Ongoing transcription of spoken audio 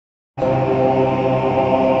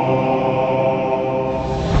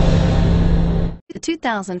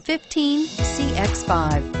2015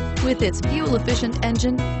 CX-5. With its fuel-efficient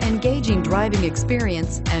engine, engaging driving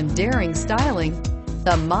experience, and daring styling,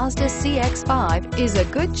 the Mazda CX-5 is a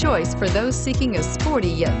good choice for those seeking a sporty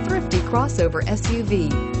yet thrifty crossover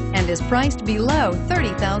SUV and is priced below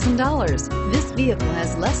 $30,000. This vehicle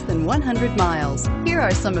has less than 100 miles. Here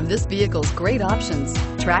are some of this vehicle's great options: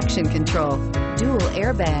 traction control, dual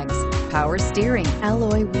airbags, power steering,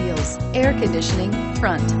 alloy wheels, air conditioning,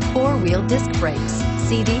 front, four-wheel disc brakes,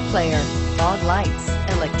 CD player, fog lights,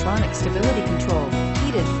 electronic stability control,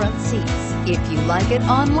 heated front seats. If you like it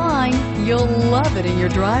online, you'll love it in your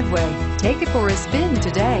driveway. Take it for a spin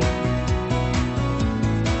today.